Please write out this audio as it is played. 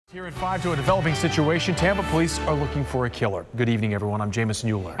Here at 5 to a developing situation. Tampa police are looking for a killer. Good evening, everyone. I'm Jameson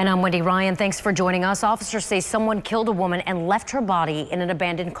Euler. And I'm Wendy Ryan. Thanks for joining us. Officers say someone killed a woman and left her body in an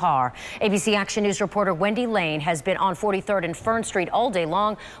abandoned car. ABC Action News reporter Wendy Lane has been on 43rd and Fern Street all day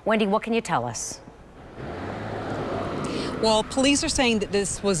long. Wendy, what can you tell us? Well, police are saying that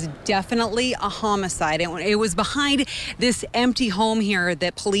this was definitely a homicide. It was behind this empty home here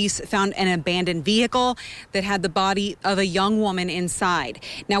that police found an abandoned vehicle that had the body of a young woman inside.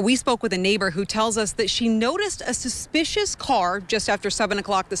 Now, we spoke with a neighbor who tells us that she noticed a suspicious car just after 7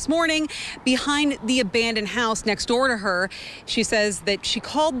 o'clock this morning behind the abandoned house next door to her. She says that she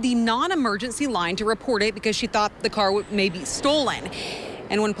called the non-emergency line to report it because she thought the car may be stolen.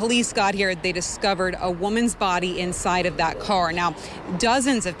 And when police got here, they discovered a woman's body inside of that car. Now,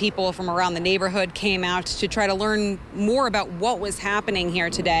 dozens of people from around the neighborhood came out to try to learn more about what was happening here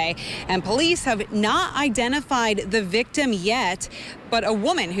today. And police have not identified the victim yet, but a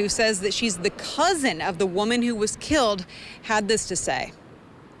woman who says that she's the cousin of the woman who was killed had this to say.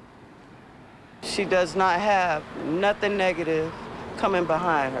 She does not have nothing negative coming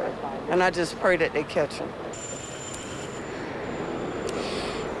behind her. And I just pray that they catch her.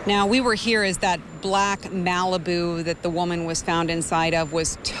 Now, we were here as that black Malibu that the woman was found inside of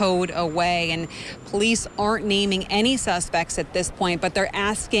was towed away, and police aren't naming any suspects at this point, but they're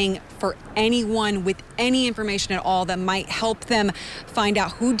asking for anyone with any information at all that might help them find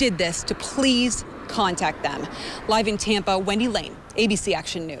out who did this to please contact them. Live in Tampa, Wendy Lane, ABC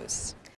Action News.